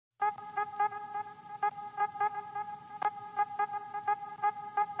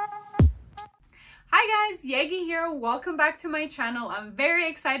guys, Yegi here. Welcome back to my channel. I'm very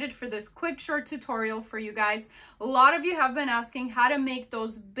excited for this quick short tutorial for you guys. A lot of you have been asking how to make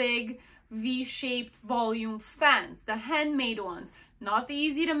those big V-shaped volume fans, the handmade ones, not the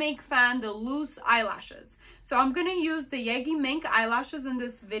easy to make fan, the loose eyelashes. So I'm going to use the Yegi Mink eyelashes in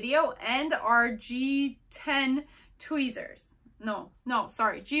this video and our G10 tweezers.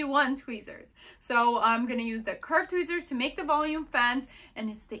 G1 tweezers. So I'm going to use the curved tweezers to make the volume fans,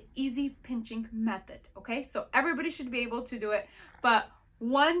 and it's the easy pinching method. Okay, so everybody should be able to do it. But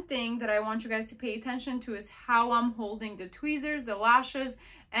one thing that I want you guys to pay attention to is how I'm holding the tweezers, the lashes,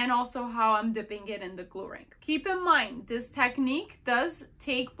 and also how I'm dipping it in the glue ring. Keep in mind, this technique does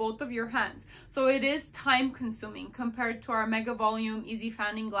take both of your hands. So it is time consuming compared to our mega volume easy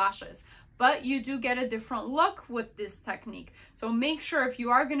fanning lashes. But you do get a different look with this technique. So make sure if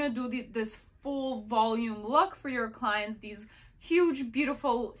you are gonna do this full volume look for your clients, these huge,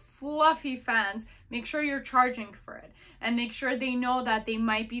 beautiful, fluffy fans, make sure you're charging for it. And make sure they know that they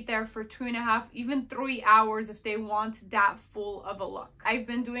might be there for 2.5, even 3 hours if they want that full of a look. I've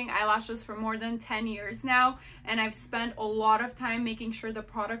been doing eyelashes for more than 10 years now, and I've spent a lot of time making sure the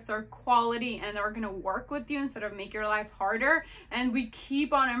products are quality and are gonna work with you instead of make your life harder. And we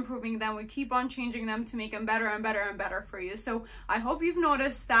keep on improving them. We keep on changing them to make them better and better and better for you. So I hope you've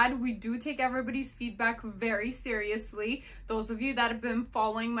noticed that we do take everybody's feedback very seriously. Those of you that have been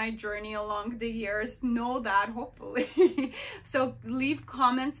following my journey along the years know that, hopefully. So leave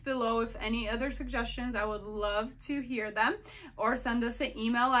comments below if any other suggestions. I would love to hear them, or send us an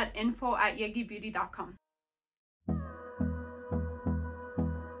email at info@yegibeauty.com.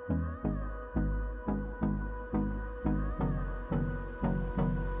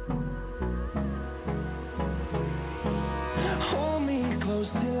 Hold me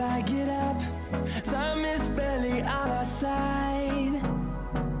close till I get up. Time is barely on our side.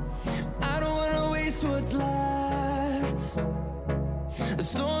 I don't wanna waste what's left. The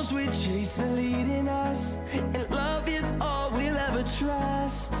storms we chase are leading us, and love is all we'll ever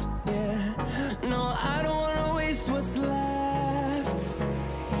trust. Yeah, no, I don't wanna waste what's left.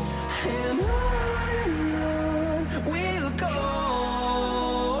 And on we'll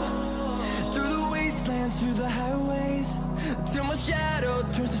go, through the wastelands, through the highways, till my shadow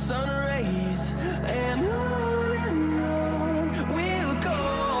turns to sun rays. And on we'll go,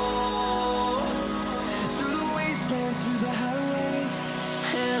 through the wastelands, through the highways,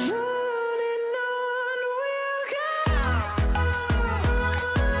 and on we'll go.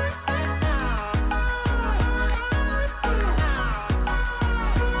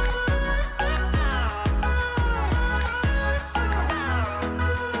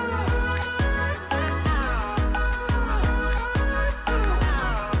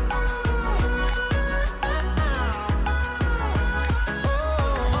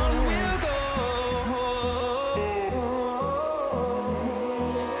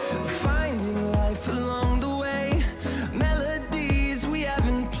 Finding life along the way, melodies we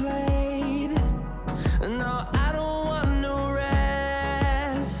haven't played. No, I don't want no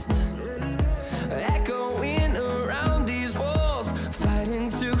rest. Echoing around these walls, fighting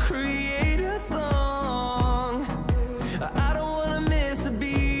to create a song. I don't wanna miss a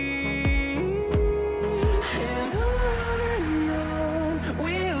beat. And on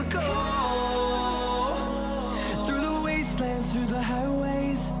we'll go, through the wastelands, through the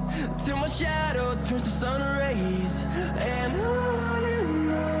highways, till my shadow turns to sun rays. And on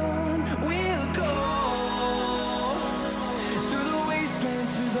we'll go, through the wastelands,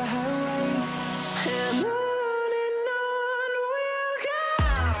 through the highways, and on we'll go.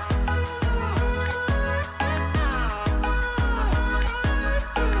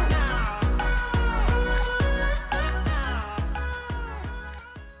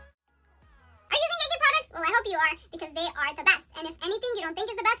 Are you using Yegi products? Well, I hope you are, because they are the best. And if anything you don't think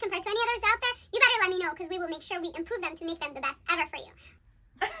is the best compared to any others out there, you better let me know, because we will make sure we improve them to make them the best ever for you.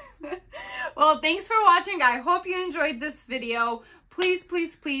 Well, thanks for watching. I hope you enjoyed this video. Please,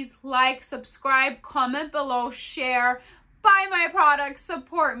 please, please like, subscribe, comment below, share, buy my products,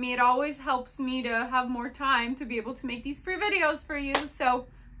 support me. It always helps me to have more time to be able to make these free videos for you. So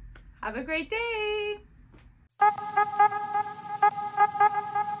have a great day.